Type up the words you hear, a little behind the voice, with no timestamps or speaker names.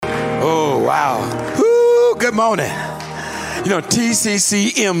Wow. Woo, good morning. You know,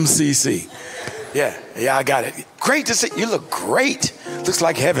 TCC, MCC. Yeah, I got it. Great to see. You look great. Looks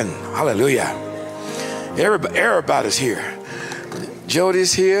like heaven. Hallelujah. Everybody's here.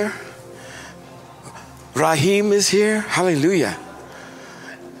 Jody's here. Rahim is here. Hallelujah.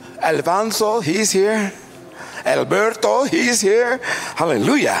 Alfonso, he's here. Alberto, he's here.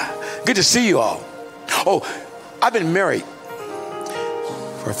 Hallelujah. Good to see you all. Oh, I've been married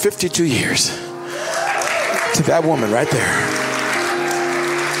for 52 years to that woman right there.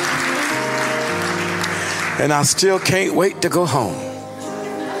 And I still can't wait to go home.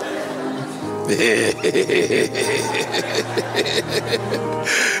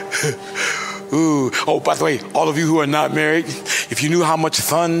 Ooh. Oh, by the way, all of you who are not married, if you knew how much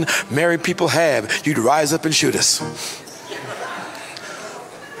fun married people have, you'd rise up and shoot us.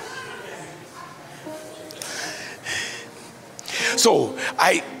 So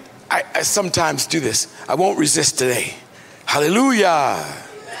I sometimes do this. I won't resist today. Hallelujah.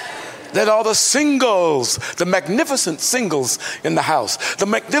 Let all the singles, the magnificent singles in the house, the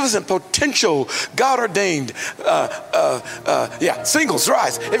magnificent potential God-ordained, singles,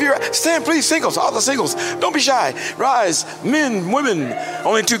 rise. If you're, stand please, singles, all the singles, don't be shy. Rise, men, women,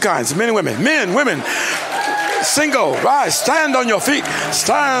 only two kinds, men and women. Men, women, single, rise, stand on your feet.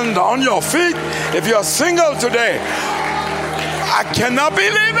 Stand on your feet if you're single today. I cannot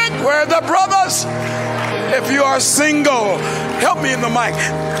believe it. Where are the brothers? If you are single, help me in the mic.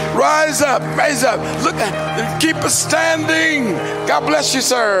 Rise up, raise up. Look at, keep standing. God bless you,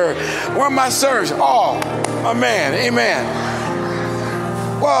 sir. Where are my sirs? Oh, a man, amen.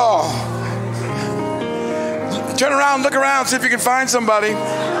 Whoa. Turn around, look around, see if you can find somebody.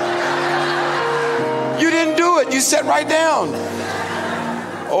 You didn't do it. You sat right down.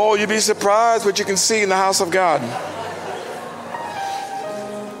 Oh, you'd be surprised what you can see in the house of God.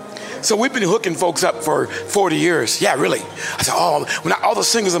 So we've been hooking folks up for 40 years. Yeah, really. I said, when all the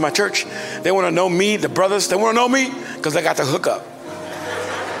singles in my church, they want to know me, the brothers, they want to know me because they got the hookup.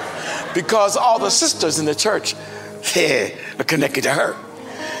 Because all the sisters in the church are connected to her.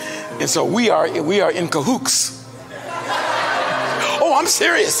 And so we are in cahoots. Oh, I'm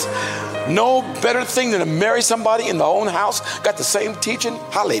serious. No better thing than to marry somebody in the own house, got the same teaching.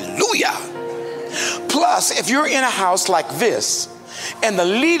 Hallelujah. Plus, if you're in a house like this, and the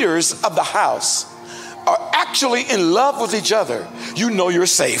leaders of the house are actually in love with each other, you know you're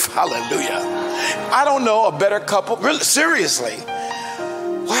safe. Hallelujah. I don't know a better couple. Really, seriously.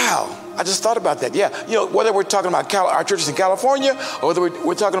 Wow. I just thought about that. Yeah. You know, whether we're talking about our churches in California or whether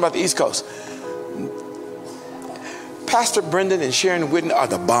we're talking about the East Coast. Pastor Brendan and Sharon Whitten are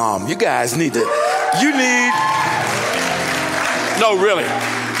the bomb. You guys need to, no, really.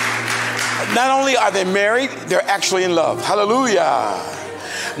 Not only are they married, they're actually in love. Hallelujah.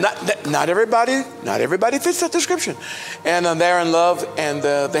 Not everybody fits that description. And they're in love and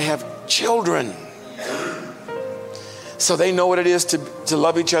they have children. So they know what it is to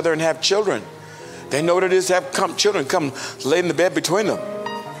love each other and have children. They know what it is to have children come lay in the bed between them.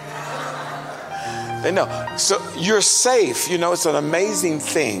 They know. So you're safe. You know, it's an amazing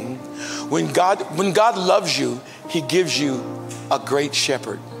thing. When God loves you, he gives you a great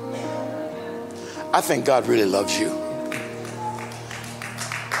shepherd. I think God really loves you.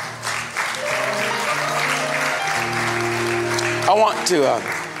 I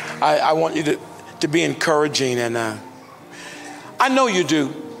want you to be encouraging, and I know you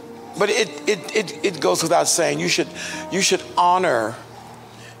do, but it goes without saying. You should honor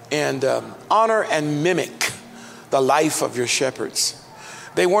and mimic the life of your shepherds.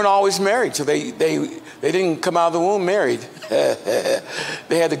 They weren't always married, so they didn't come out of the womb married.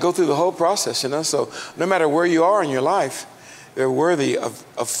 They had to go through the whole process, you know. So no matter where you are in your life, they're worthy of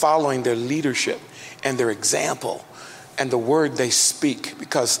following their leadership and their example and the word they speak.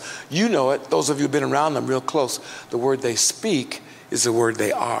 Because you know it, those of you who've been around them real close, the word they speak is the word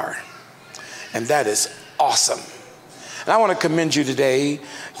they are. And that is awesome. And I want to commend you today.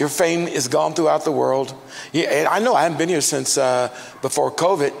 Your fame is gone throughout the world. Yeah, and I know I haven't been here since before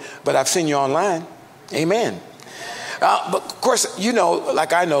COVID, but I've seen you online. Amen. But of course, you know,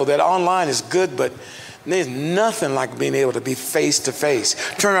 like I know, that online is good, but there's nothing like being able to be face to face.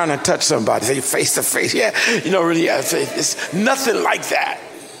 Turn around and touch somebody. Say face to face. Yeah, you know, really, it's nothing like that.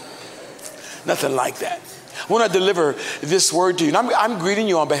 Nothing like that. I want to deliver this word to you. And I'm greeting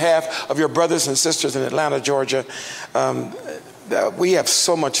you on behalf of your brothers and sisters in Atlanta, Georgia. We have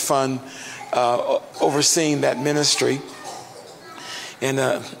so much fun overseeing that ministry. And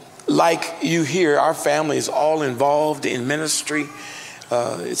like you here, our family is all involved in ministry.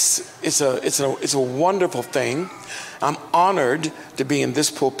 It's a wonderful thing. I'm honored to be in this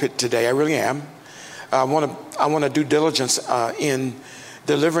pulpit today. I really am. I want to do diligence in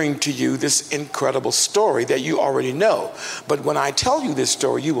delivering to you this incredible story that you already know. But when I tell you this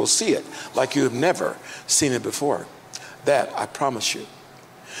story, you will see it like you have never seen it before. That I promise you.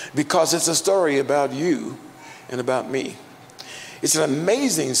 Because it's a story about you and about me. It's an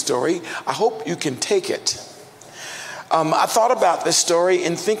amazing story. I hope you can take it. I thought about this story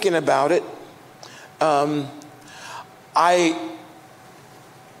in thinking about it. I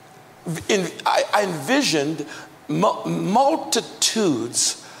envisioned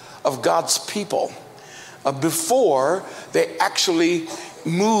multitudes of God's people before they actually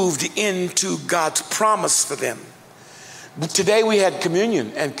moved into God's promise for them. Today we had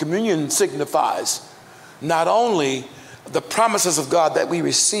communion, and communion signifies not only the promises of God that we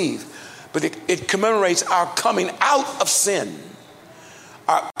receive, but it commemorates our coming out of sin,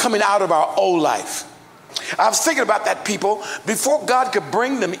 our coming out of our old life. I was thinking about that people before God could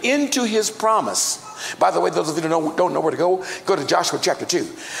bring them into his promise. By the way, those of you who don't know where to go to Joshua chapter 2.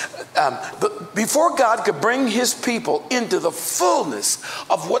 Before God could bring his people into the fullness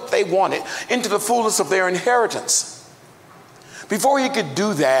of what they wanted, into the fullness of their inheritance, before he could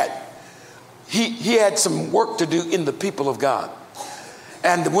do that, he had some work to do in the people of God.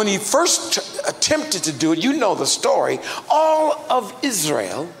 And when he first attempted to do it, you know the story, all of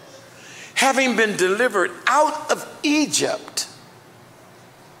Israel, having been delivered out of Egypt.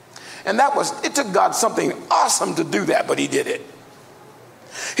 And it took God something awesome to do that, but he did it.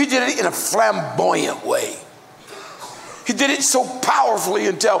 He did it in a flamboyant way. He did it so powerfully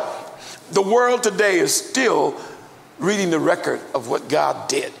until the world today is still reading the record of what God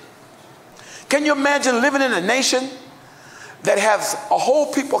did. Can you imagine living in a nation that has a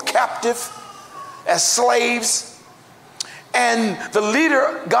whole people captive as slaves? And the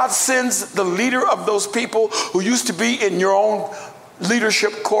leader, God sends the leader of those people who used to be in your own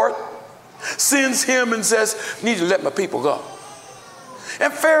leadership court, sends him and says, "You need to let my people go."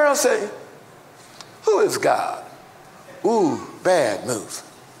 And Pharaoh said, "Who is God?" Ooh, bad move.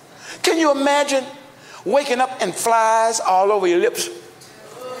 Can you imagine waking up and flies all over your lips,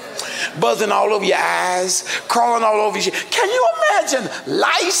 buzzing all over your eyes, crawling all over you? Can you imagine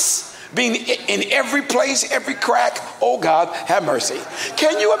lice being in every place, every crack? Oh God, have mercy.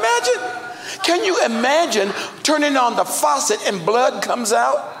 Can you imagine? Can you imagine turning on the faucet and blood comes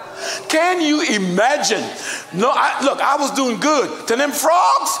out? Can you imagine? No, I was doing good to them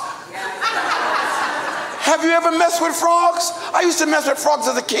frogs. Have you ever messed with frogs? I used to mess with frogs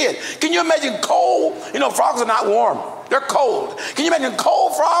as a kid. Can you imagine cold? You know, frogs are not warm. They're cold. Can you imagine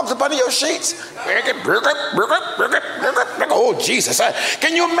cold frogs up under your sheets? Oh, Jesus.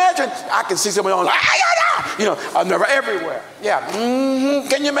 Can you imagine? I can see somebody on, you know, they're everywhere. Yeah.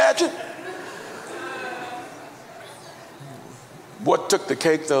 Can you imagine? What took the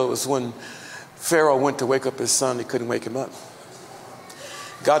cake, though, was when Pharaoh went to wake up his son, he couldn't wake him up.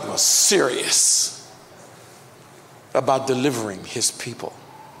 God was serious about delivering his people.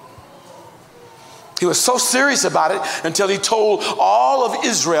 He was so serious about it until he told all of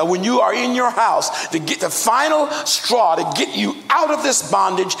Israel, when you are in your house, to get the final straw to get you out of this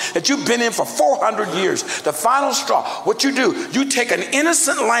bondage that you've been in for 400 years. The final straw. What you do, you take an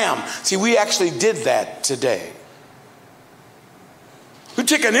innocent lamb. See, we actually did that today. You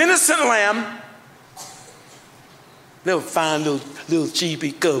take an innocent lamb, little fine little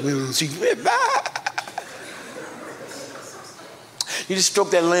sheepy cub, little sheep. You just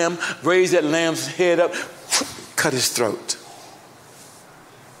stroke that lamb, raise that lamb's head up, cut his throat,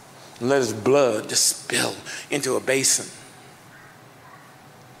 and let his blood just spill into a basin.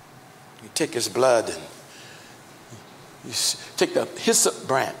 You take his blood and you take the hyssop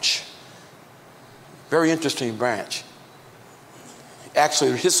branch, very interesting branch.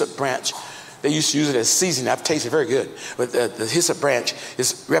 Actually, the hyssop branch, they used to use it as seasoning. I've tasted it very good. But the hyssop branch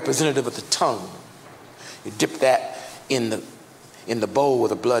is representative of the tongue. You dip that in the bowl with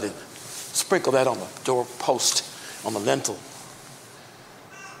the blood and sprinkle that on the doorpost, on the lintel.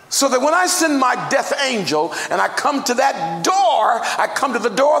 So that when I send my death angel and I come to that door, I come to the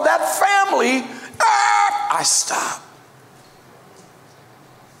door of that family, I stop.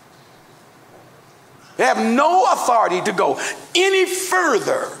 They have no authority to go any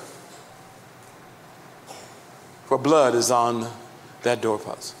further, for blood is on that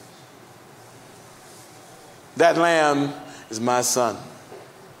doorpost. That lamb is my son.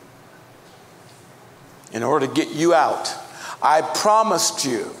 In order to get you out, I promised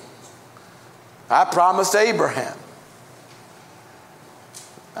Abraham,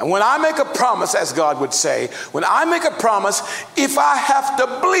 And when I make a promise, as God would say, when I make a promise, if I have to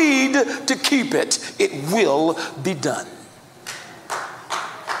bleed to keep it, it will be done.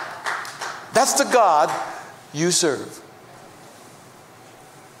 That's the God you serve.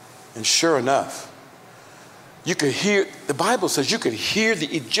 And sure enough, you could hear, the Bible says you could hear the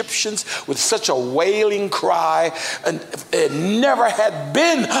Egyptians with such a wailing cry, and it never had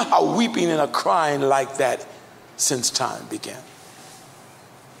been a weeping and a crying like that since time began.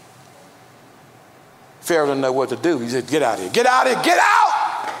 Pharaoh didn't know what to do. He said, get out of here, get out of here, get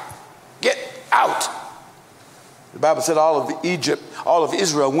out! Get out! The Bible said all of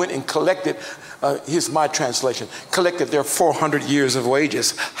Israel went and collected, here's my translation, collected their 400 years of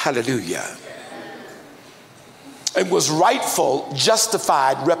wages. Hallelujah. It was rightful,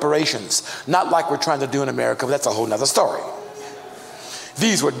 justified reparations. Not like we're trying to do in America, but that's a whole nother story.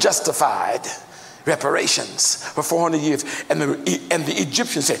 These were justified reparations for 400 years. And the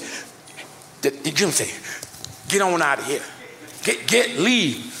Egyptians said, get on out of here.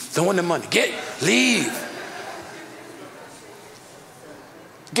 Leave. Don't want the money. Leave.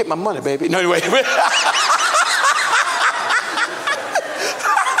 Get my money, baby. No, wait.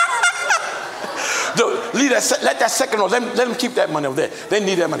 Let that second row, let them keep that money over there. They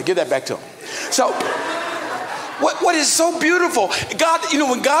need that money. Give that back to them. So, what is so beautiful, God,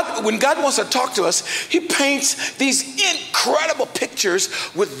 when God wants to talk to us, he paints these incredible pictures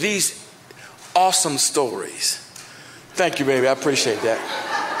with these awesome stories. Thank you, baby. I appreciate that.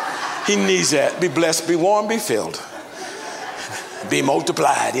 He needs that. Be blessed, be warm, be filled. Be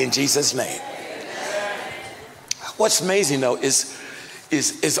multiplied in Jesus' name. What's amazing, though, is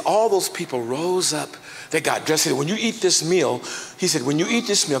all those people rose up. They got dressed. When you eat this meal, he said, when you eat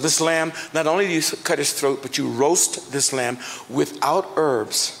this meal, this lamb, not only do you cut his throat, but you roast this lamb without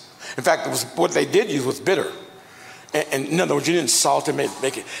herbs. In fact, what they did use was bitter. And in other words, you didn't salt it,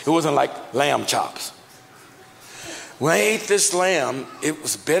 make it. It wasn't like lamb chops. When I ate this lamb, it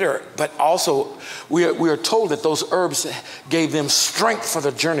was bitter, but also we are told that those herbs gave them strength for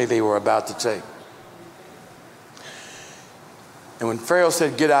the journey they were about to take. And when Pharaoh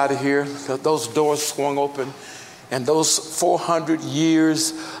said, get out of here, those doors swung open, and those 400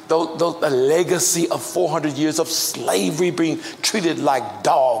 years, the legacy of 400 years of slavery, being treated like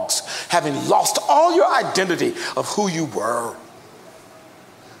dogs, having lost all your identity of who you were.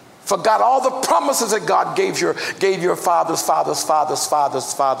 Forgot all the promises that God gave your father's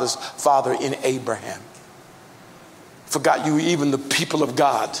father in Abraham. Forgot you were even the people of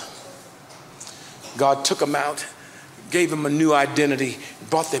God. God took them out, gave them a new identity,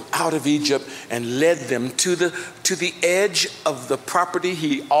 brought them out of Egypt, and led them to the edge of the property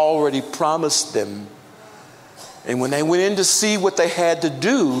he already promised them. And when they went in to see what they had to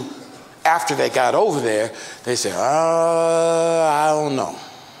do after they got over there, they said, I don't know.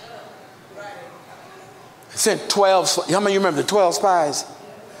 Sent 12, how many of you remember the 12 spies?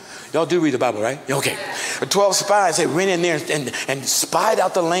 Y'all do read the Bible, right? Okay. The 12 spies, they went in there and spied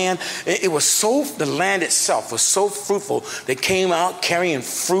out the land. The land itself was so fruitful. They came out carrying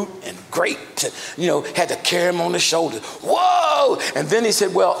fruit and grapes, had to carry them on the shoulders. Whoa! And then he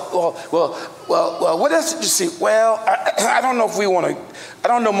said, well, what else did you see? Well, I don't know if we want to, I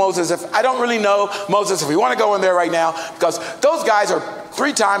don't know Moses, I don't really know Moses if we want to go in there right now, because those guys are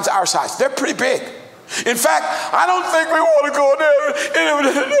 3 times our size. They're pretty big. In fact, I don't think we want to go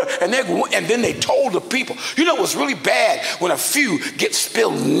there. And then they told the people, it was really bad when a few get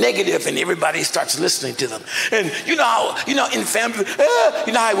spilled negative and everybody starts listening to them. And in families,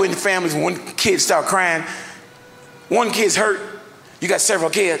 how in families, when one kid start crying, one kid's hurt, you got several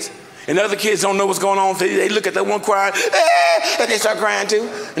kids, and the other kids don't know what's going on. So they look at that one crying, and they start crying too.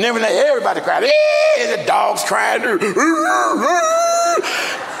 And everybody cried, and the dog's crying.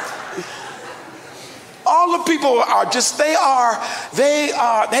 All the people are just, they are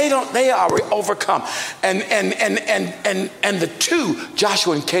overcome. And the 2,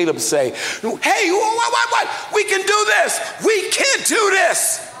 Joshua and Caleb say, hey, what? We can do this. We can do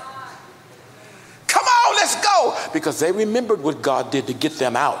this. Come on, let's go. Because they remembered what God did to get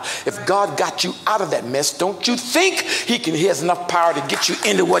them out. If God got you out of that mess, don't you think he has enough power to get you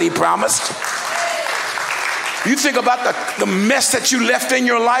into what he promised? You think about the mess that you left in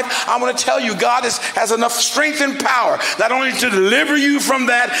your life. I want to tell you, God has enough strength and power not only to deliver you from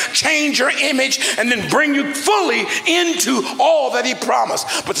that, change your image, and then bring you fully into all that he promised.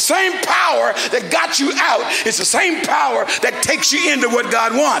 But the same power that got you out is the same power that takes you into what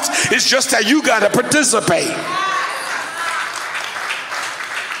God wants. It's just that you got to participate.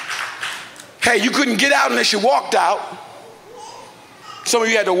 Hey, you couldn't get out unless you walked out. Some of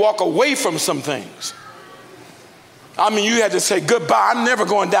you had to walk away from some things. I mean, you had to say goodbye. I'm never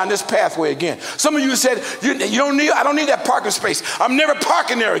going down this pathway again. Some of you said, I don't need that parking space. I'm never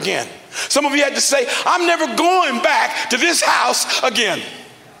parking there again. Some of you had to say, I'm never going back to this house again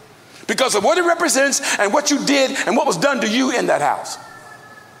because of what it represents and what you did and what was done to you in that house.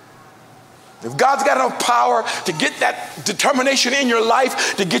 If God's got enough power to get that determination in your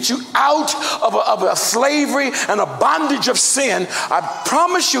life to get you out of a slavery and a bondage of sin, I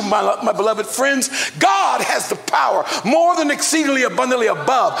promise you, my beloved friends, God has the power more than exceedingly abundantly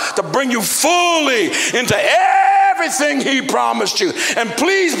above to bring you fully into everything he promised you. And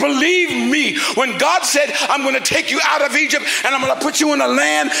please believe me, when God said, I'm going to take you out of Egypt and I'm going to put you in a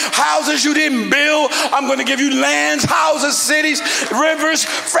land, houses you didn't build, I'm going to give you lands, houses, cities, rivers,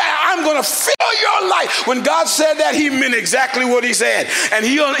 I'm going to fill your life. When God said that, he meant exactly what he said. And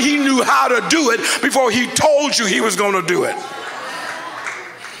he knew how to do it before he told you he was going to do it.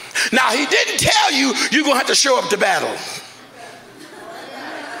 Now, he didn't tell you you're going to have to show up to battle.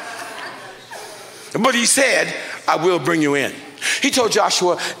 But he said, I will bring you in. He told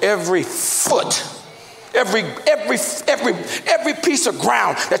Joshua, every foot, every piece of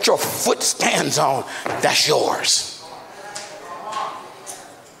ground that your foot stands on, that's yours.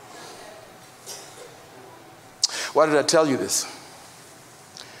 Why did I tell you this?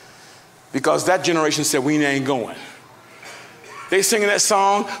 Because that generation said, we ain't going. They singing that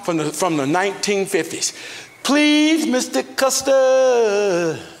song from the 1950s. Please, Mr.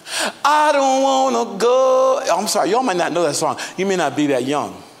 Custer, I don't want to go. I'm sorry, y'all might not know that song. You may not be that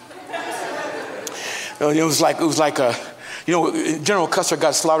young. It was like a, General Custer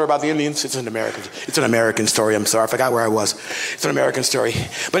got slaughtered by the Indians. It's an American story. I'm sorry, I forgot where I was. It's an American story.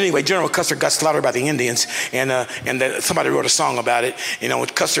 But anyway, General Custer got slaughtered by the Indians, and then somebody wrote a song about it.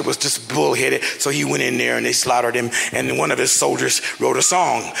 Custer was just bullheaded, so he went in there and they slaughtered him. And one of his soldiers wrote a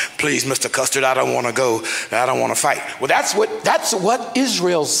song. Please, Mr. Custer, I don't want to go. I don't want to fight. Well, that's what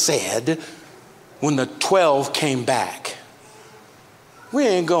Israel said when the 12 came back. We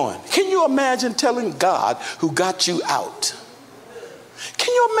ain't going. Can you imagine telling God who got you out?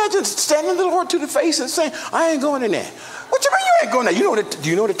 Can you imagine standing the Lord to the face and saying, I ain't going in there? What you mean you ain't going there? Do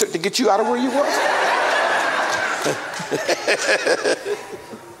you know what it took to get you out of where you was?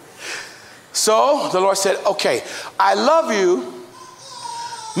 So the Lord said, okay, I love you.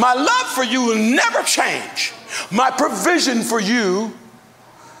 My love for you will never change. My provision for you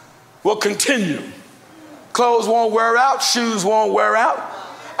will continue. Clothes won't wear out, shoes won't wear out.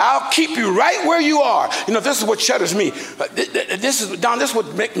 I'll keep you right where you are. This is what shudders me. This is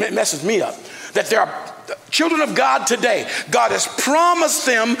what messes me up. That there are children of God today. God has promised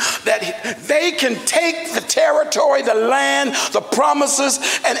them that they can take the territory, the land, the promises,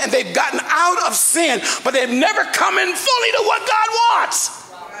 and they've gotten out of sin, but they've never come in fully to what God wants.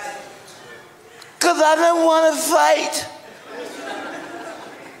 Because I don't want to fight.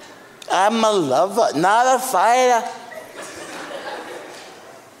 I'm a lover, not a fighter.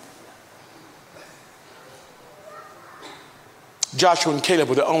 Joshua and Caleb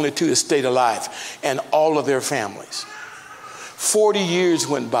were the only two that stayed alive, and all of their families. 40 years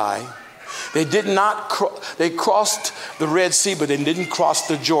went by. They did not. They crossed the Red Sea, but they didn't cross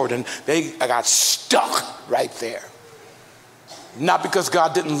the Jordan. They got stuck right there. Not because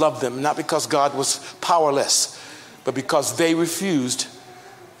God didn't love them, not because God was powerless, but because they refused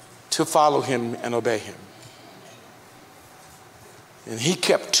to follow him and obey him. And he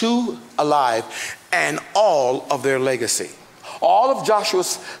kept two alive and all of their legacy. All of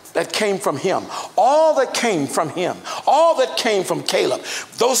Joshua's that came from him, all that came from him, all that came from Caleb.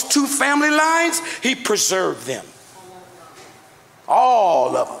 Those two family lines, he preserved them.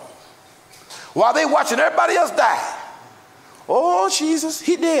 All of them. While they watching everybody else die. Oh, Jesus,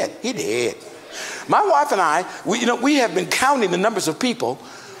 he did. He did. My wife and I, we have been counting the numbers of people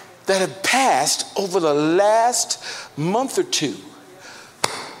that have passed over the last month or two.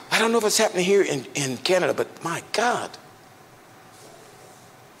 I don't know if it's happening here in Canada, but my God.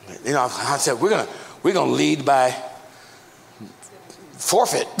 I said, we're gonna lead by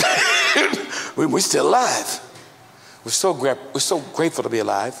forfeit. We're still alive. We're so grateful to be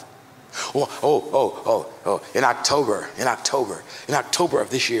alive. In October of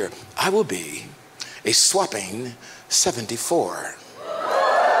this year, I will be a swapping 74.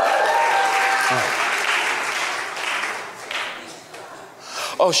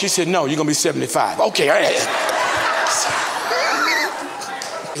 Oh, she said, no, you're going to be 75. Okay, all right.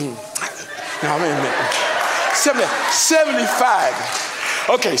 No, 75.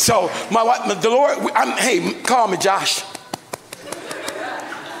 Okay, so my wife, the Lord, hey, call me Josh.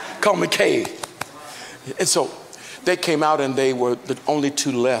 Call me Kay. And so they came out and they were the only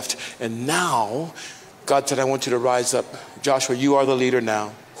two left. And now God said, I want you to rise up. Joshua, you are the leader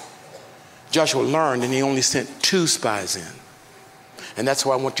now. Joshua learned, and he only sent 2 spies in. And that's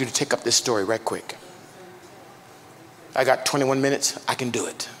why I want you to take up this story right quick. I got 21 minutes. I can do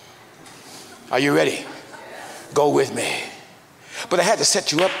it. Are you ready? Go with me. But I had to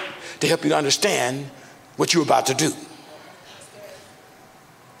set you up to help you to understand what you're about to do.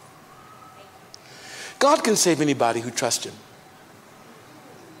 God can save anybody who trusts him.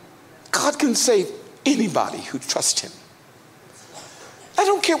 God can save anybody who trusts him. I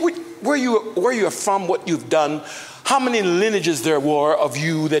don't care where you are from, what you've done, how many lineages there were of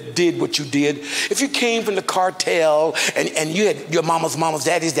you that did what you did. If you came from the cartel and you had your mama's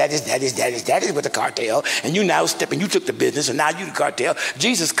daddies with the cartel, and you now step and you took the business and now you the cartel,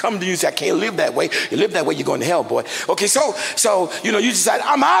 Jesus come to you and say, I can't live that way. You live that way, you're going to hell, boy. Okay, so you decide,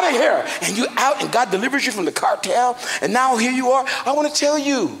 I'm out of here. And you out and God delivers you from the cartel. And now here you are. I want to tell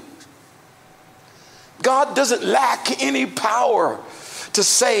you, God doesn't lack any power to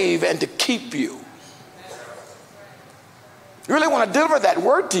save and to keep you. I really want to deliver that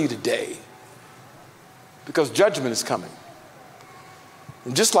word to you today because judgment is coming.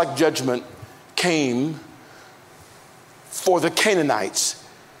 And just like judgment came for the Canaanites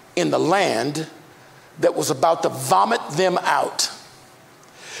in the land that was about to vomit them out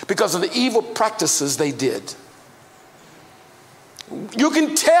because of the evil practices they did. You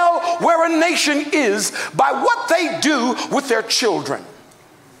can tell where a nation is by what they do with their children.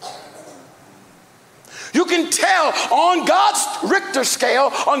 You can tell on God's Richter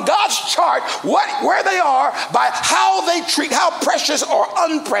scale, on God's chart, where they are by how they treat, how precious or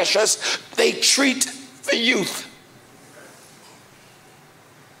unprecious they treat the youth.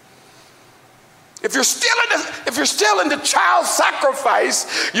 If you're still into child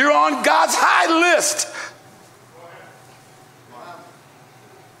sacrifice, you're on God's high list.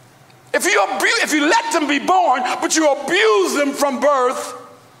 If you let them be born, but you abuse them from birth,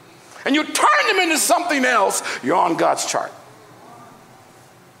 and you turn them into something else, you're on God's chart.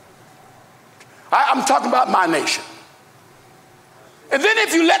 I'm talking about my nation. And then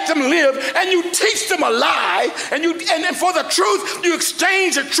if you let them live and you teach them a lie, and for the truth, you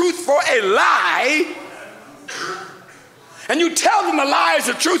exchange the truth for a lie, and you tell them the lie is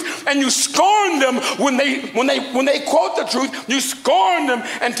the truth, and you scorn them when they quote the truth. You scorn them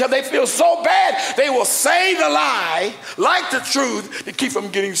until they feel so bad they will say the lie like the truth to keep them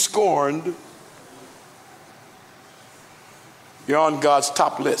getting scorned. You're on God's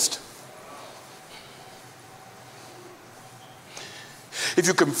top list. If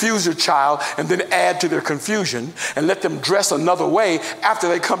you confuse your child and then add to their confusion and let them dress another way after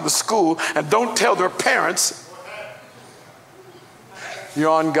they come to school and don't tell their parents, you're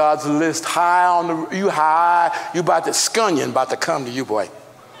on God's list. You about to scunion about to come to you, boy.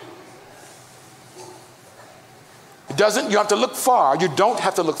 You don't have to look far. You don't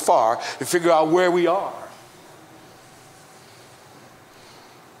have to look far to figure out where we are.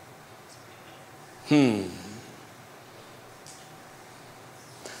 The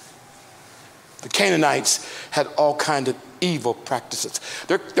Canaanites had all kinds of evil practices.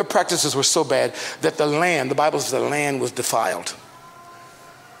 Their practices were so bad that the Bible says the land was defiled.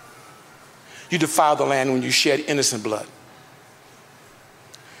 You defile the land when you shed innocent blood,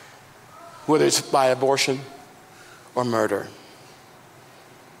 whether it's by abortion or murder.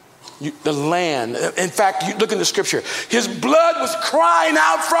 The land, in fact, you look in the scripture, his blood was crying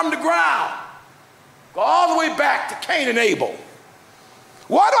out from the ground. Go all the way back to Cain and Abel.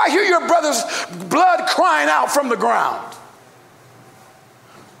 Why do I hear your brother's blood crying out from the ground?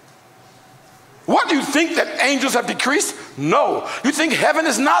 What, do you think that angels have decreased? No. You think heaven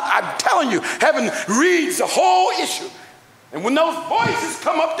is not? I'm telling you, heaven reads the whole issue. And when those voices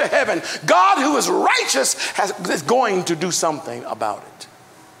come up to heaven, God who is righteous is going to do something about it.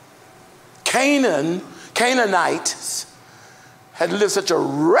 Canaanites had lived such a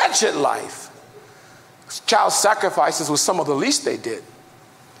wretched life. Child sacrifices was some of the least they did.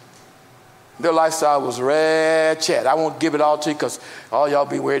 Their lifestyle was wretched. I won't give it all to you because all y'all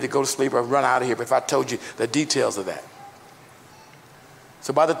be ready to go to sleep or run out of here. But if I told you the details of that.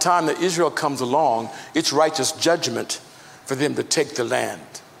 So by the time that Israel comes along, it's righteous judgment for them to take the land.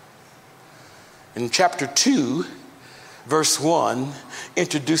 In chapter 2, verse 1,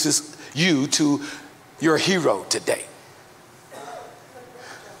 introduces you to your hero today.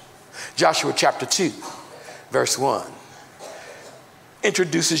 Joshua chapter 2, verse 1,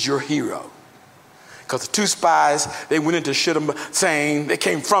 introduces your hero. Because the 2 spies, they went into Shittim saying, they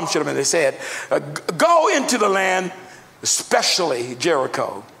came from Shittim and they said, go into the land, especially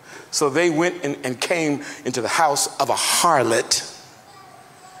Jericho. So they went and came into the house of a harlot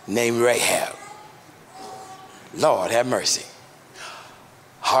named Rahab. Lord have mercy.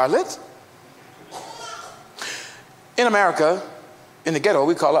 Harlot? In America, in the ghetto,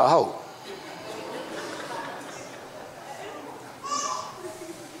 we call her a hoe.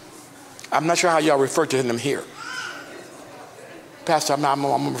 I'm not sure how y'all refer to them here. Pastor, I'm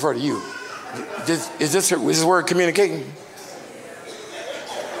going to refer to you. Is this word communicating?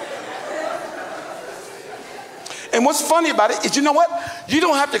 And what's funny about it is, you know what? You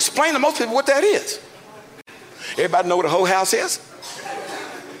don't have to explain to most people what that is. Everybody know what a hoe house is?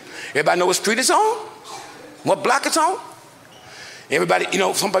 Everybody know what street it's on? What block it's on? Everybody, you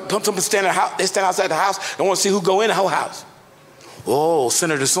know, somebody stand outside the house and want to see who go in the whole house. Oh,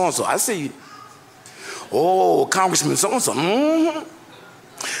 Senator so-and-so, I see you. Oh, Congressman so-and-so.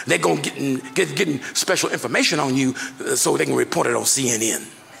 Mm-hmm. They're going to getting special information on you so they can report it on CNN.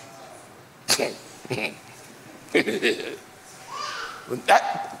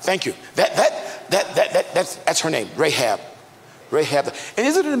 Thank you. That's her name, Rahab. Rahab. And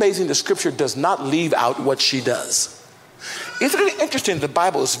isn't it amazing the scripture does not leave out what she does? Isn't it interesting? The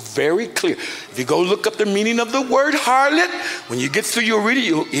Bible is very clear. If you go look up the meaning of the word harlot, when you get through your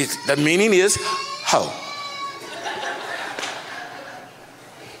reading, the meaning is hoe.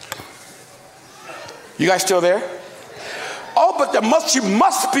 You guys still there? Oh, but she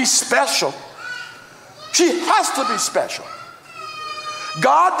must be special. She has to be special.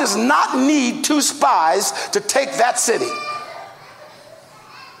 God does not need 2 spies to take that city.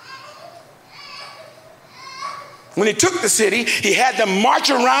 When he took the city, he had them march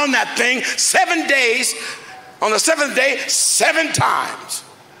around that thing 7 days. On the 7th day, 7 times.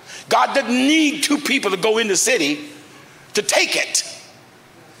 God didn't need 2 people to go in the city to take it.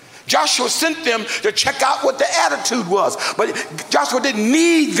 Joshua sent them to check out what the attitude was, but Joshua didn't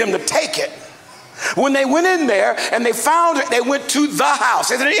need them to take it. When they went in there and they found it, they went to the house.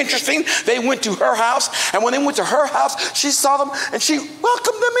 Isn't it interesting? They went to her house, and when they went to her house, she saw them and she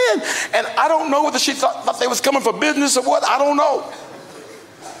welcomed them in. And I don't know whether she thought they was coming for business or what. I don't know.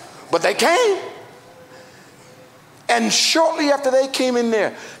 But they came. And shortly after they came in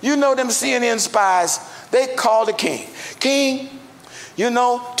there, you know them CNN spies, they called the king. King, you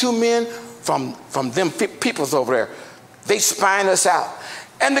know, 2 men from them peoples over there, they spying us out.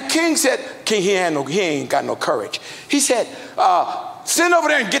 And the king said, king, he ain't got no courage. He said, send over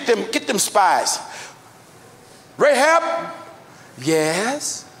there and get them spies. Rahab,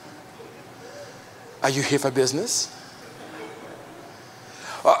 yes. Are you here for business?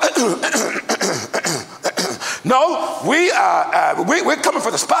 No, we're coming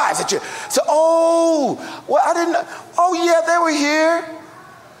for the spies. So, oh, well, I didn't know. Oh, yeah, they were here.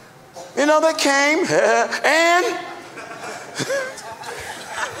 You know, they came and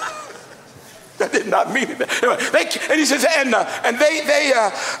that did not mean it. Anyway, and he says, and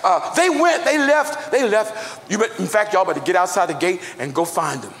they went, they left. In fact, y'all better get outside the gate and go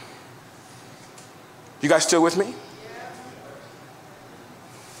find them. You guys still with me?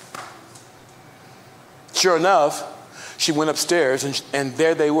 Sure enough, she went upstairs and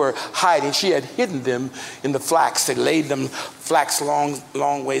there they were hiding. She had hidden them in the flax. They laid them flax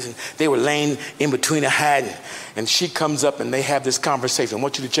long ways, and they were laying in between the hiding. And she comes up and they have this conversation. I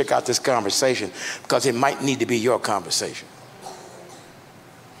want you to check out this conversation because it might need to be your conversation.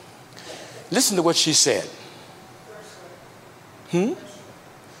 Listen to what she said.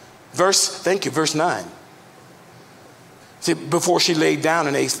 Verse 9. See, before she laid down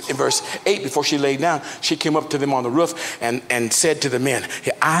in verse 8, before she laid down, she came up to them on the roof and said to the men,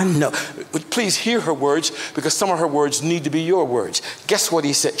 hey, I know, please hear her words because some of her words need to be your words. Guess what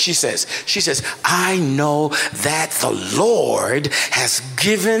he said? She says, I know that the Lord has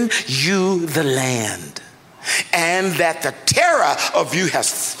given you the land and that the terror of you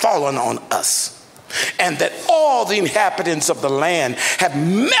has fallen on us and that all the inhabitants of the land have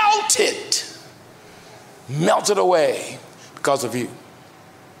melted away because of you.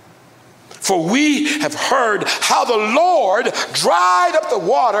 For we have heard how the Lord dried up the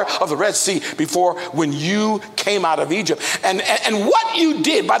water of the Red Sea before when you came out of Egypt. And what you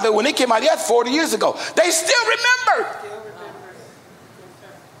did, by the way, when they came out, that's 40 years ago. They still remembered.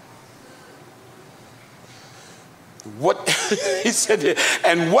 What he said,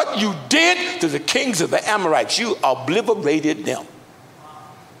 and what you did to the kings of the Amorites, you obliterated them.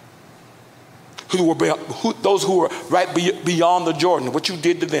 Those who were right beyond the Jordan, what you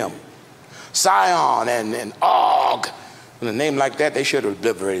did to them. Sihon and Og. With a name like that, they should have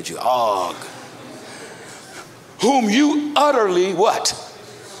liberated you. Og. Whom you utterly what?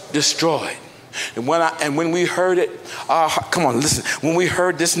 Destroyed. And when we heard it, come on, listen. When we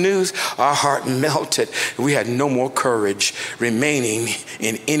heard this news, our heart melted. We had no more courage remaining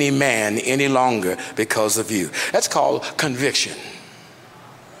in any man any longer because of you. That's called conviction.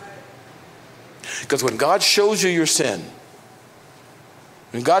 Because when God shows you your sin,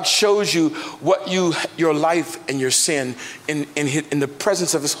 when God shows you what your life and your sin in the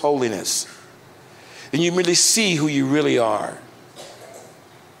presence of his holiness, then you really see who you really are.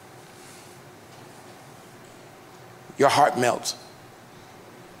 Your heart melts.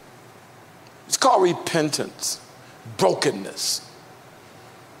 It's called repentance, brokenness,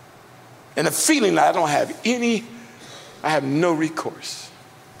 and a feeling that I have no recourse.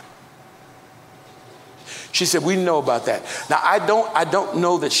 She said, we know about that. Now, I don't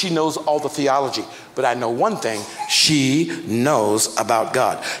know that she knows all the theology, but I know one thing, she knows about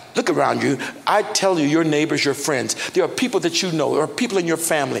God. Look around you. I tell you, your neighbors, your friends, there are people that you know, there are people in your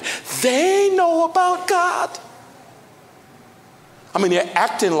family, they know about God. I mean, they're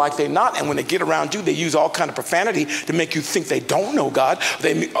acting like they're not, and when they get around you, they use all kind of profanity to make you think they don't know God.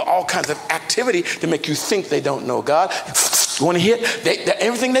 They all kinds of activity to make you think they don't know God. You want to hit?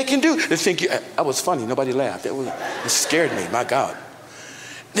 Everything they can do, they think that was funny. Nobody laughed. It scared me. My God.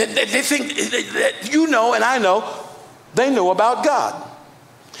 They think that you know and I know, they know about God.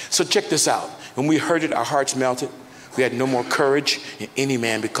 So check this out. When we heard it, our hearts melted. We had no more courage in any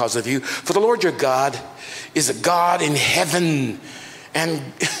man because of you. For the Lord your God is a God in heaven. And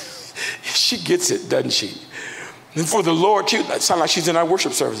she gets it, doesn't she? And for the Lord, that sounds like she's in our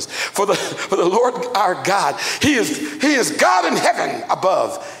worship services. For the Lord our God, he is God in heaven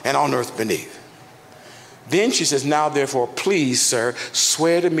above and on earth beneath. Then she says, now therefore, please, sir,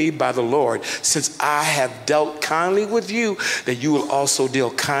 swear to me by the Lord, since I have dealt kindly with you, that you will also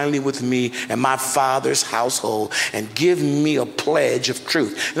deal kindly with me and my father's household, and give me a pledge of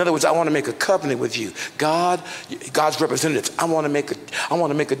truth. In other words, I want to make a covenant with you. God's representatives, I want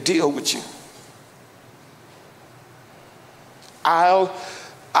to make a deal with you. I'll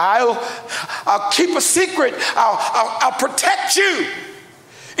keep a secret. I'll protect you,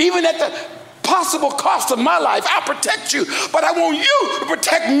 even at the possible cost of my life. I'll protect you, but I want you to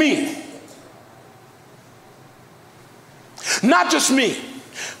protect me. Not just me,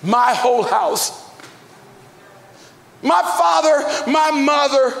 my whole house, my father, my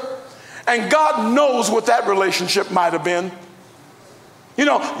mother, and God knows what that relationship might have been. You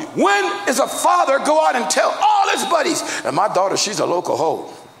know, when does a father go out and tell all his buddies, and my daughter, she's a local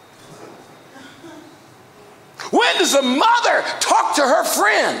hoe? When does a mother talk to her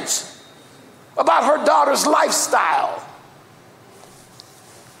friends about her daughter's lifestyle?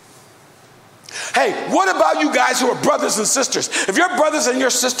 Hey, what about you guys who are brothers and sisters? If your brothers and your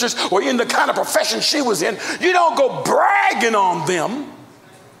sisters were in the kind of profession she was in, you don't go bragging on them.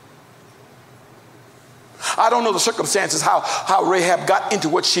 I don't know the circumstances, how Rahab got into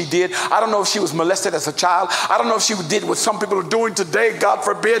what she did. I don't know if she was molested as a child. I don't know if she did what some people are doing today, God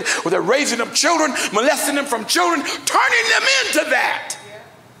forbid, where they're raising up children, molesting them from children, turning them into that.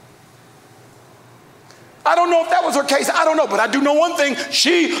 I don't know if that was her case. I don't know, but I do know one thing.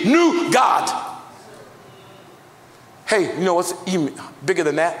 She knew God. Hey, you know what's even bigger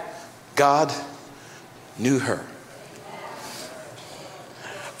than that? God knew her.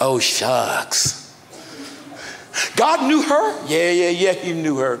 Oh, shucks. God knew her? Yeah, he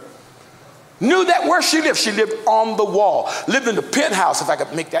knew her. Knew that where she lived on the wall. Lived in the penthouse, if I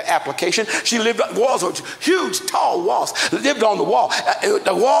could make that application. She lived on walls, huge, tall walls. Lived on the wall.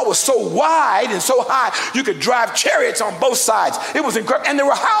 The wall was so wide and so high, you could drive chariots on both sides. It was incredible. And there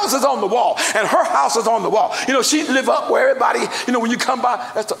were houses on the wall, and her house was on the wall. You know, she'd live up where everybody, you know, when you come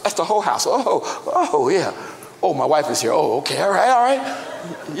by, that's the whole house. Oh, yeah. Oh, my wife is here. Oh, okay, all right.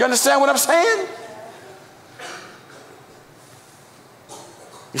 You understand what I'm saying?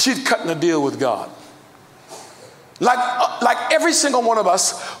 She's cutting a deal with God. Like every single one of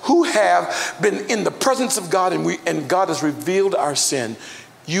us who have been in the presence of God and God has revealed our sin,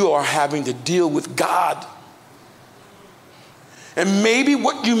 you are having to deal with God. And maybe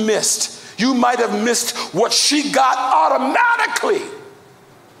what you missed, you might have missed what she got automatically.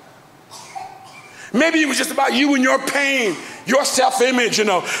 Maybe it was just about you and your pain, your self-image, you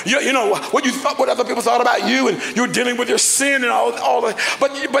know what you thought, what other people thought about you, and you were dealing with your sin and all that.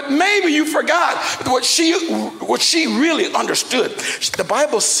 But maybe you forgot what she really understood. The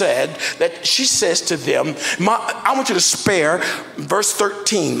Bible said that she says to them, I want you to spare verse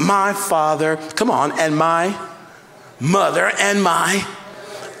 13, my father, come on, and my mother, and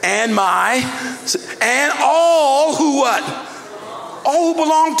all who what? All who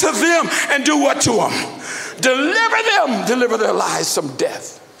belong to them, and do what to them? Deliver them, deliver their lives from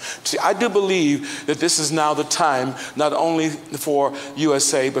death. See, I do believe that this is now the time, not only for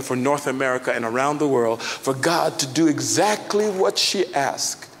USA, but for North America and around the world, for God to do exactly what she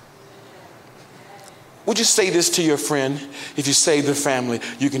asked. Would you say this to your friend? If you save the family,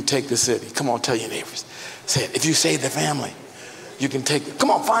 you can take the city. Come on, tell your neighbors. Say it. If you save the family, you can take it.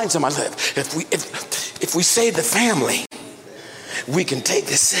 Come on, find somebody. If we save the family, we can take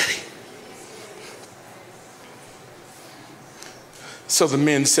the city. So the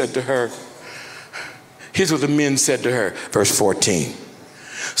men said to her, here's what the men said to her, verse 14.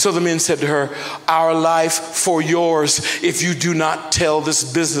 So the men said to her, our life for yours, if you do not tell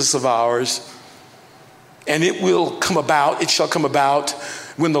this business of ours. And it shall come about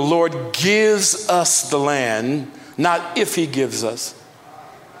when the Lord gives us the land, not if he gives us,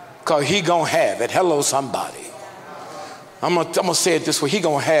 because he gonna have it. Hello, somebody. I'm gonna say it this way. He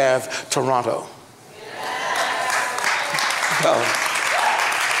gonna have Toronto.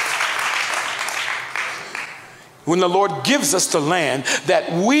 When the Lord gives us the land,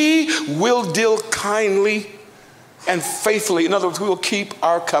 that we will deal kindly and faithfully. In other words, we will keep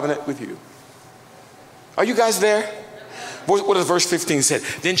our covenant with you. Are you guys there? What does verse 15 say?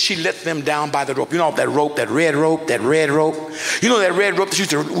 Then she let them down by the rope. You know that rope, that red rope? You know that red rope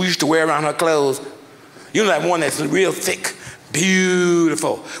that we used to wear around her clothes? You know that one that's real thick,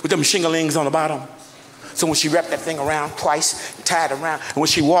 beautiful, with them shinglings on the bottom? So when she wrapped that thing around twice, tied around, and when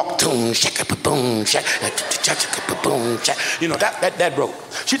she walked, boom, boom, boom, you know, that rope.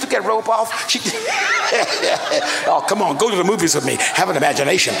 She took that rope off. Oh, come on, go to the movies with me. Have an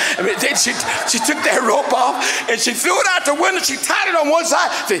imagination. I mean, she took that rope off and she threw it out the window. She tied it on one side.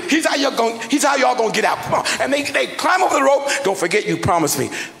 Said, here's how y'all gonna get out. Come on. And they climb over the rope. Don't forget, you promised me.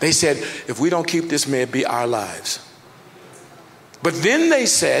 They said, if we don't keep this, may it be our lives. But then they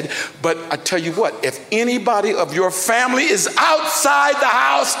said, but I tell you what, if anybody of your family is outside the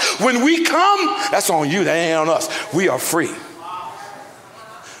house when we come, that's on you, that ain't on us. We are free.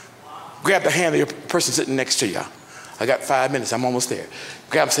 Grab the hand of your person sitting next to you. I got 5 minutes, I'm almost there.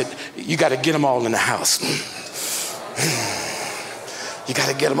 Grab and said, you got to get them all in the house. You got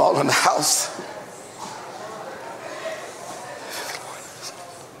to get them all in the house.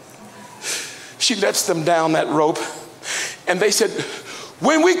 She lets them down that rope. And they said,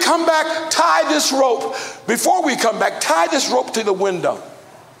 when we come back, tie this rope. Before we come back, tie this rope to the window.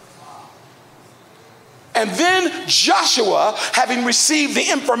 And then Joshua, having received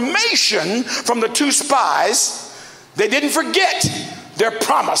the information from the two spies, they didn't forget their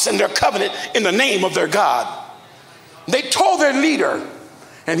promise and their covenant in the name of their God. They told their leader,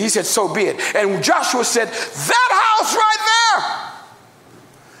 and he said, so be it. And Joshua said, that house right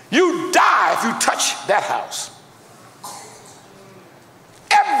there, you die if you touch that house.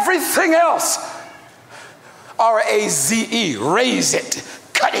 Everything else, R-A-Z-E, raise it,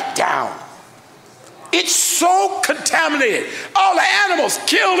 cut it down. It's so contaminated. All the animals,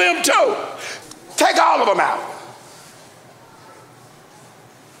 kill them too. Take all of them out.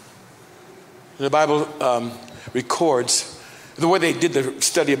 The Bible records the way they did the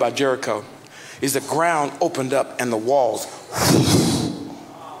study about Jericho is the ground opened up and the walls.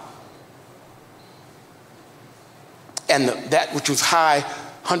 And that which was high,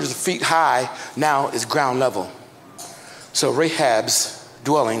 hundreds of feet high, now is ground level. So Rahab's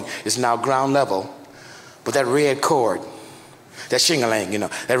dwelling is now ground level, but that red cord, that shingling,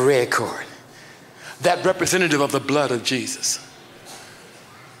 that red cord, that representative of the blood of Jesus,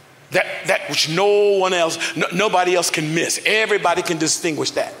 that which no one else, nobody else can miss. Everybody can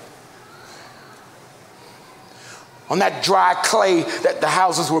distinguish that. On that dry clay that the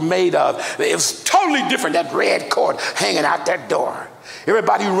houses were made of, it was totally different, that red cord hanging out that door.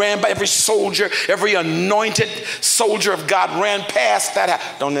 Everybody ran by, every soldier, every anointed soldier of God ran past that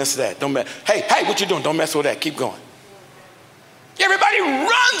house. Don't mess with that. Don't mess. Hey, what you doing? Don't mess with that. Keep going. Everybody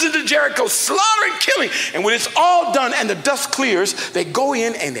runs into Jericho, slaughtering, killing. And when it's all done and the dust clears, they go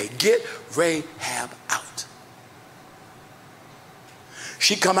in and they get Rahab out.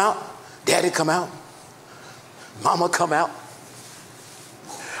 She come out, daddy come out, mama come out,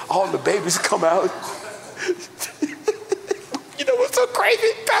 all the babies come out. You know what's so crazy?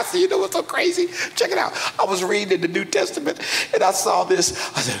 Pastor, you know what's so crazy? Check it out. I was reading in the New Testament and I saw this.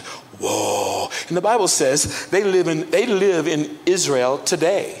 I said, whoa. And the Bible says they live in Israel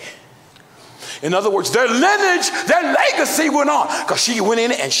today. In other words, their lineage, their legacy went on. Because she went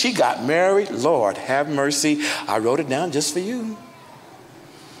in and she got married. Lord, have mercy. I wrote it down just for you.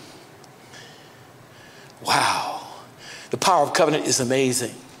 Wow. The power of covenant is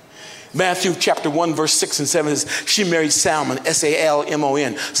amazing. Matthew chapter 1 verse 6 and 7 says she married Salmon,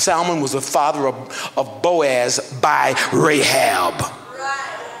 S-A-L-M-O-N. Salmon was the father of Boaz by Rahab.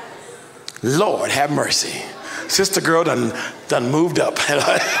 Lord, have mercy. Sister girl done moved up.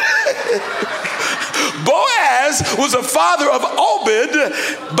 Boaz was the father of Obed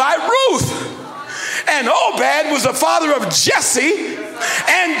by Ruth. And Obed was the father of Jesse.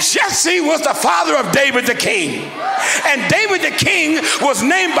 And Jesse was the father of David the king. And David the king was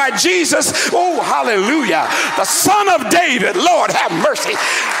named by Jesus. Oh, hallelujah. The son of David. Lord, have mercy.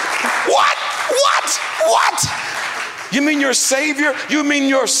 What? You mean your Savior? You mean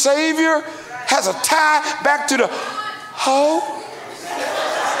your Savior has a tie back to the hoe?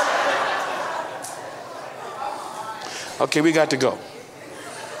 Okay, we got to go.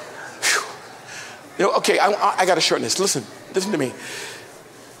 You know, okay, I got to shorten this. Listen to me.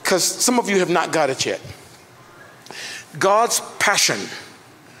 Because some of you have not got it yet. God's passion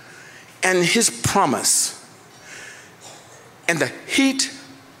and his promise and the heat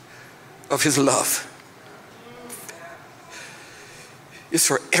of his love is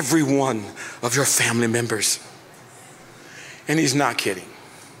for every one of your family members. And he's not kidding.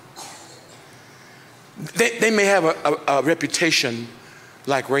 They may have a reputation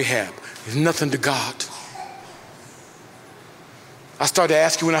like Rahab. It's nothing to God. I started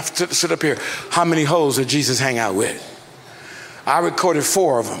asking when I stood up here, how many hoes did Jesus hang out with? I recorded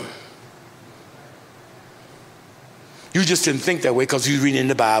 4 of them. You just didn't think that way because you read in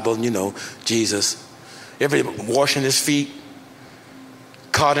the Bible, you know, Jesus. Everybody washing his feet,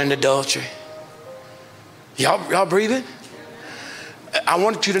 caught in adultery. Y'all breathing? I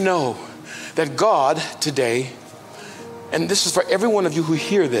want you to know that God today, and this is for every one of you who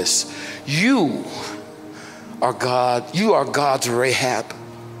hear this, you are God's Rahab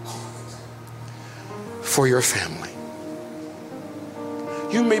for your family.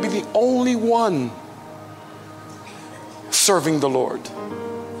 You may be the only one serving the Lord,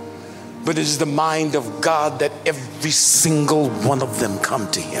 but it is the mind of God that every single one of them come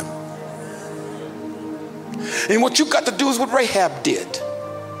to him. And what you got to do is what Rahab did.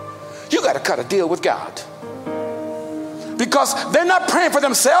 You got to cut a deal with God. Because they're not praying for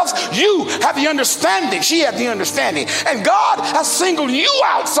themselves. You have the understanding. She had the understanding. And God has singled you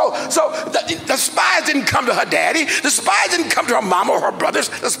out. So the spies didn't come to her daddy. The spies didn't come to her mama or her brothers.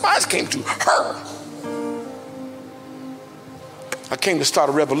 The spies came to her. I came to start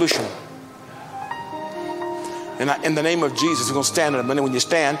a revolution. And in the name of Jesus, we're going to stand in a minute. When you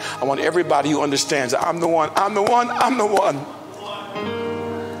stand, I want everybody who understands that I'm the one.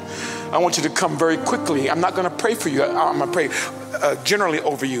 I want you to come very quickly. I'm not going to pray for you. I'm going to pray generally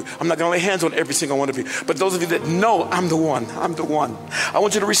over you. I'm not going to lay hands on every single one of you. But those of you that know I'm the one. I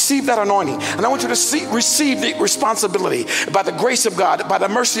want you to receive that anointing. And I want you to receive the responsibility by the grace of God, by the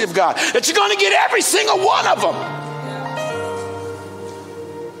mercy of God, that you're going to get every single one of them.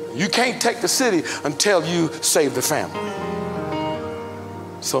 You can't take the city until you save the family.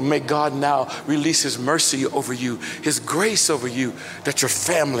 So may God now release his mercy over you, his grace over you, that your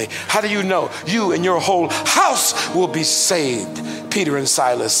family, how do you know? You and your whole house will be saved, Peter and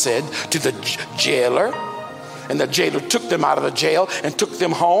Silas said to the jailer. And the jailer took them out of the jail and took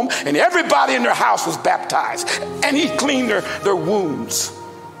them home, and everybody in their house was baptized. And he cleaned their wounds.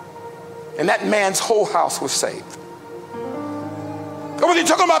 And that man's whole house was saved. What are you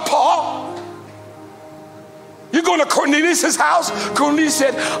talking about, Paul? You're going to Cornelius' house? Cornelius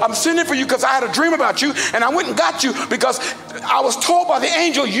said, I'm sending for you because I had a dream about you, and I went and got you because I was told by the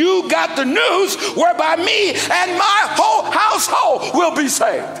angel, you got the news whereby me and my whole household will be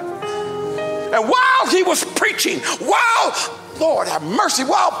saved. And while he was preaching, Lord have mercy,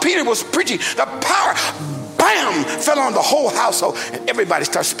 while Peter was preaching, the power, bam, fell on the whole household, and everybody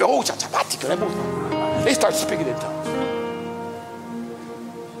started speaking. They started speaking in tongues.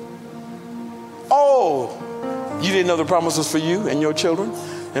 Oh, you didn't know the promise was for you and your children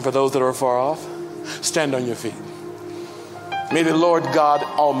and for those that are far off? Stand on your feet. May the Lord God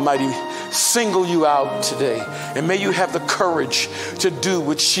Almighty single you out today, and may you have the courage to do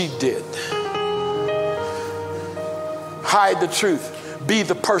what she did. Hide the truth. Be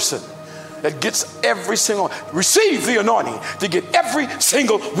the person that gets every single, receive the anointing to get every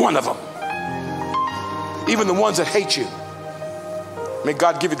single one of them. Even the ones that hate you. May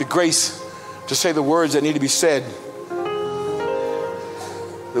God give you the grace to say the words that need to be said,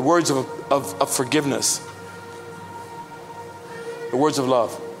 the words of forgiveness, the words of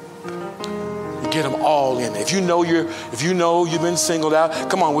love. You get them all in. If you know you've been singled out,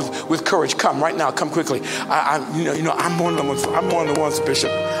 come on with courage. Come right now. Come quickly. I'm one of the ones. I'm one of the ones,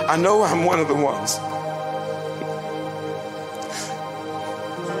 Bishop. I know I'm one of the ones.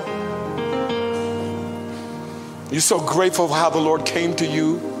 You're so grateful for how the Lord came to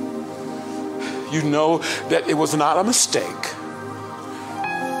you. You know that it was not a mistake.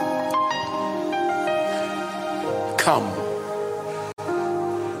 come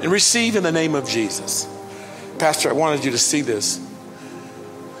and receive in the name of Jesus. Pastor, I wanted you to see this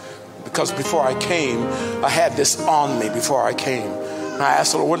because before I came, I had this on me before I came. And I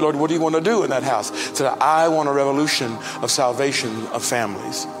asked the Lord, what do you want to do in that house? He said, I want a revolution of salvation of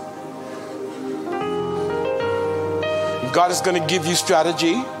families. And God is going to give you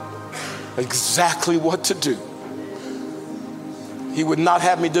strategy, exactly what to do. He would not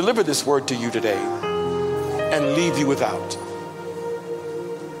have me deliver this word to you today and leave you without.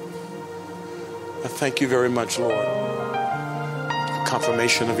 I thank you very much, Lord, for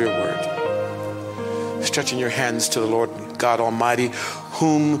confirmation of your word. Stretching your hands to the Lord God Almighty,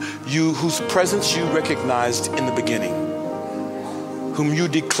 whose presence you recognized in the beginning, whom you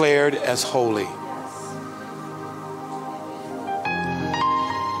declared as holy.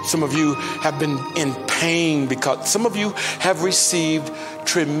 Some of you have been in pain because some of you have received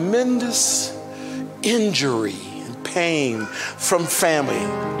tremendous injury and pain from family.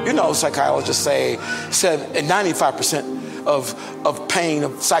 You know, psychologists said 95% of pain,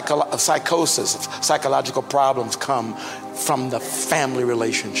 of psychosis, of psychological problems come from the family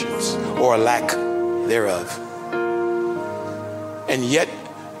relationships or lack thereof. And yet,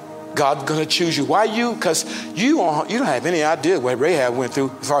 God's going to choose you. Why you? Because you don't have any idea what Rahab went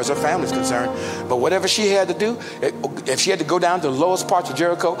through as far as her family is concerned. But whatever she had to do, if she had to go down to the lowest parts of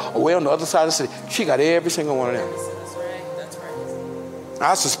Jericho or way on the other side of the city, she got every single one of them. That's right. That's right.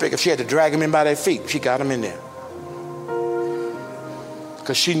 I suspect if she had to drag them in by their feet, she got them in there.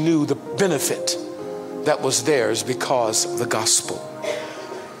 Because she knew the benefit that was theirs because of the gospel.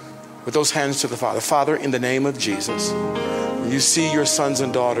 With those hands to the Father. Father, in the name of Jesus, you see your sons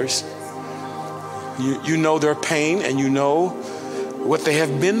and daughters. You know their pain and you know what they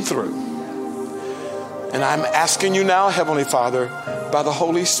have been through. And I'm asking you now, Heavenly Father, by the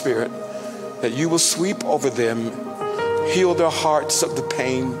Holy Spirit, that you will sweep over them, heal their hearts of the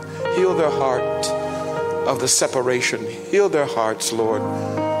pain, heal their heart of the separation, heal their hearts, Lord,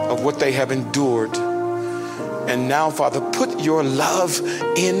 of what they have endured. And now, Father, put your love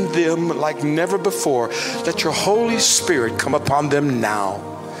in them like never before. Let your Holy Spirit come upon them now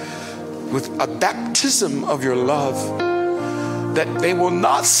with a baptism of your love, that they will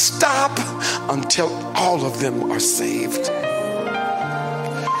not stop until all of them are saved.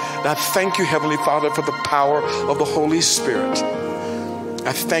 And I thank you, Heavenly Father, for the power of the Holy Spirit.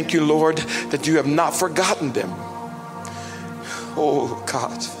 I thank you, Lord, that you have not forgotten them. Oh,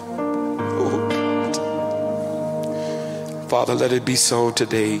 God. Oh, God. Father, let it be so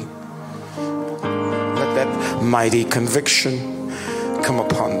today. Let that mighty conviction come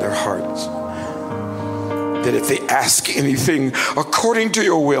upon their hearts. That if they ask anything according to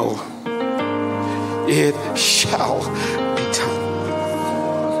your will, it shall be done.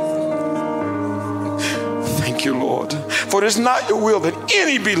 Thank you, Lord. For it is not your will that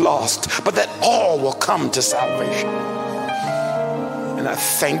any be lost, but that all will come to salvation. And I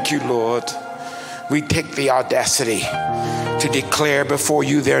thank you, Lord. We take the audacity to declare before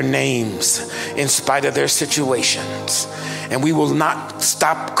you their names in spite of their situations. And we will not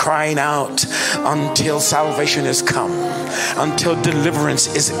stop crying out until salvation has come, until deliverance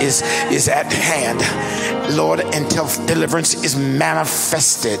is at hand. Lord, until deliverance is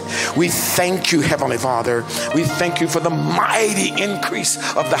manifested. We thank you, Heavenly Father. We thank you for the mighty increase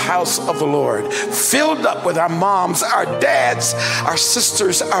of the house of the Lord, filled up with our moms, our dads, our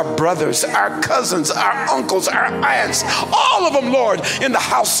sisters, our brothers, our cousins, our uncles, our aunts, all of them, Lord, in the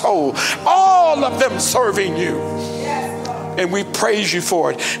household, all of them serving you. And we praise you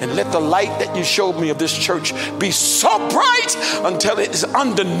for it. And let the light that you showed me of this church be so bright until it is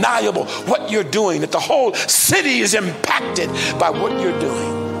undeniable what you're doing, that the whole city is impacted by what you're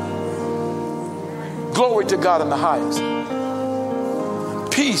doing. Glory to God in the highest.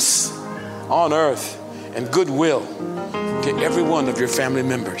 Peace on earth and goodwill to every one of your family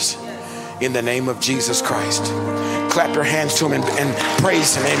members. In the name of Jesus Christ. Clap your hands to him and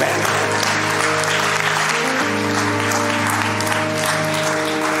praise him. Amen.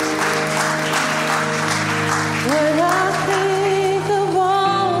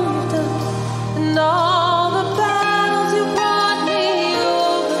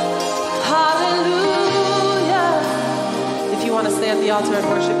 Altar of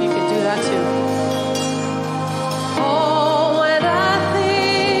worship, you can do that too. Oh, when I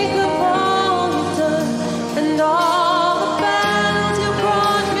think of all you've done and all the battles you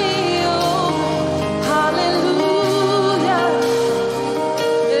brought me over, hallelujah.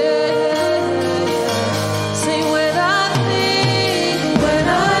 Yeah. Sing when I think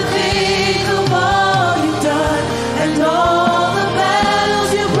of all you've done and all the battles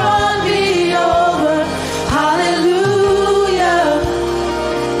you brought me over, hallelujah.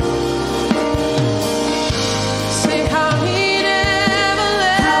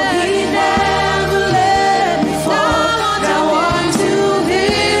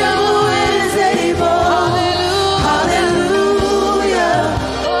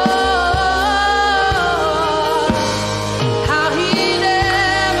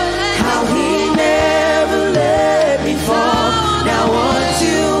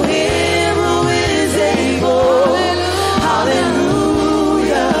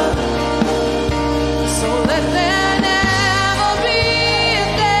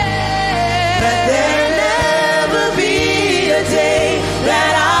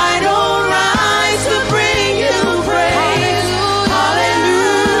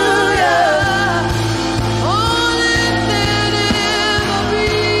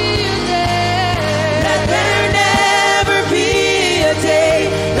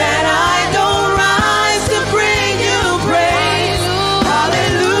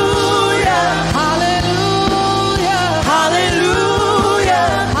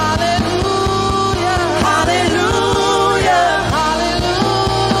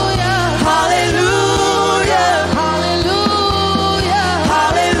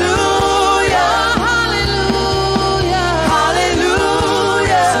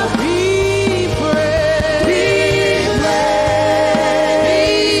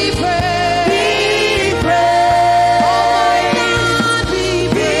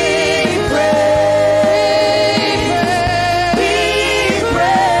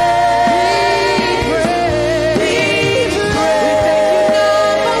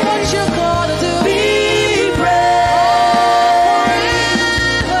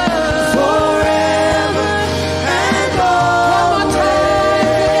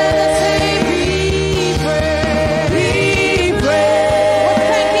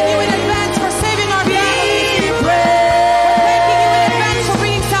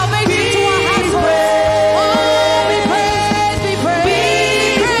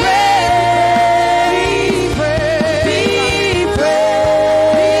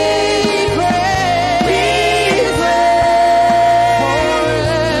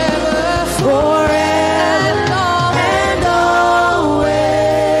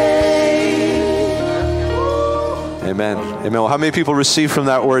 Amen. Well, how many people received from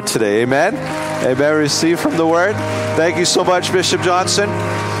that word today? Amen? Amen. Receive from the word. Thank you so much, Bishop Johnson.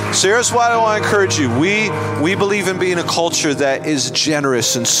 So here's why I want to encourage you. We believe in being a culture that is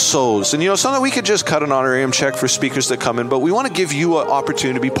generous and sows. And it's not that we could just cut an honorarium check for speakers that come in, but we want to give you an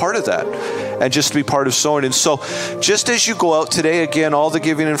opportunity to be part of that and just to be part of sowing. And so just as you go out today, again, all the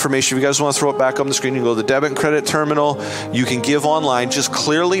giving information, if you guys want to throw it back on the screen, you can go to the debit and credit terminal. You can give online. Just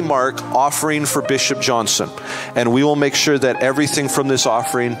clearly mark offering for Bishop Johnson. And we will make sure that everything from this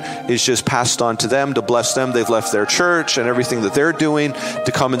offering is just passed on to them to bless them. They've left their church and everything that they're doing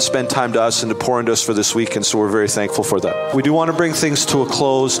to come and spend time to us and to pour into us for this week. And so we're very thankful for that. We do want to bring things to a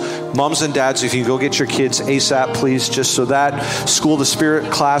close. Moms and dads, if you can go get your kids ASAP, please, just so that School of the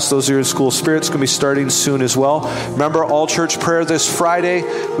Spirit class, those who are in School of Spirit's going to be starting soon as well. Remember, all church prayer this Friday.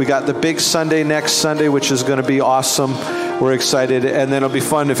 We got the big Sunday next Sunday, which is going to be awesome. We're excited. And then it'll be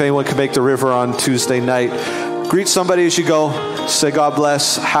fun if anyone can make the river on Tuesday night. Greet somebody as you go. Say God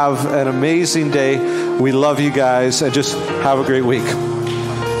bless. Have an amazing day. We love you guys. And just have a great week.